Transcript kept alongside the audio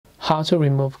How to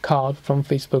remove card from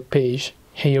Facebook page.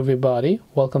 Hey everybody,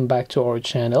 welcome back to our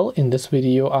channel. In this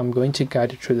video I'm going to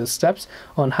guide you through the steps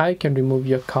on how you can remove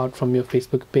your card from your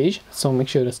Facebook page, so make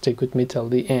sure to stick with me till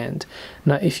the end.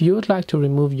 Now if you would like to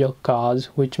remove your cards,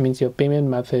 which means your payment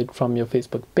method, from your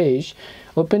Facebook page,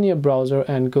 open your browser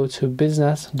and go to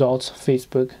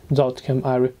business.facebook.com.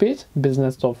 I repeat,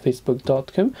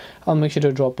 business.facebook.com. I'll make sure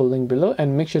to drop a link below,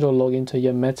 and make sure to log into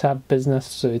your Meta Business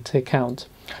Suite account.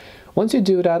 Once you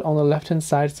do that, on the left hand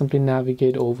side, simply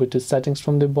navigate over to settings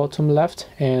from the bottom left,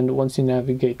 and once you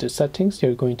navigate to settings,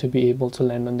 you're going to be able to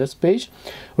land on this page,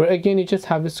 where again you just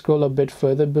have to scroll a bit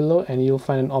further below and you'll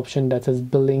find an option that says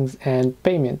billings and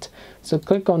payment. So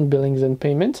click on billings and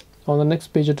payment. On the next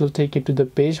page, it will take you to the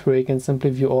page where you can simply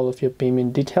view all of your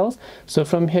payment details. So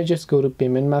from here, just go to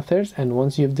payment methods, and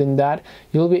once you've done that,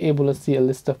 you'll be able to see a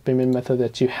list of payment methods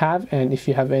that you have, and if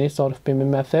you have any sort of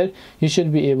payment method, you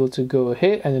should be able to go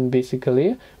ahead and then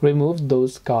basically remove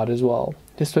those cards as well.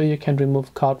 This way you can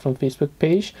remove card from Facebook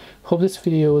page. Hope this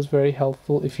video was very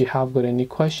helpful. If you have got any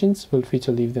questions, feel free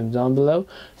to leave them down below.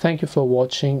 Thank you for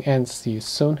watching, and see you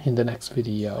soon in the next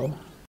video.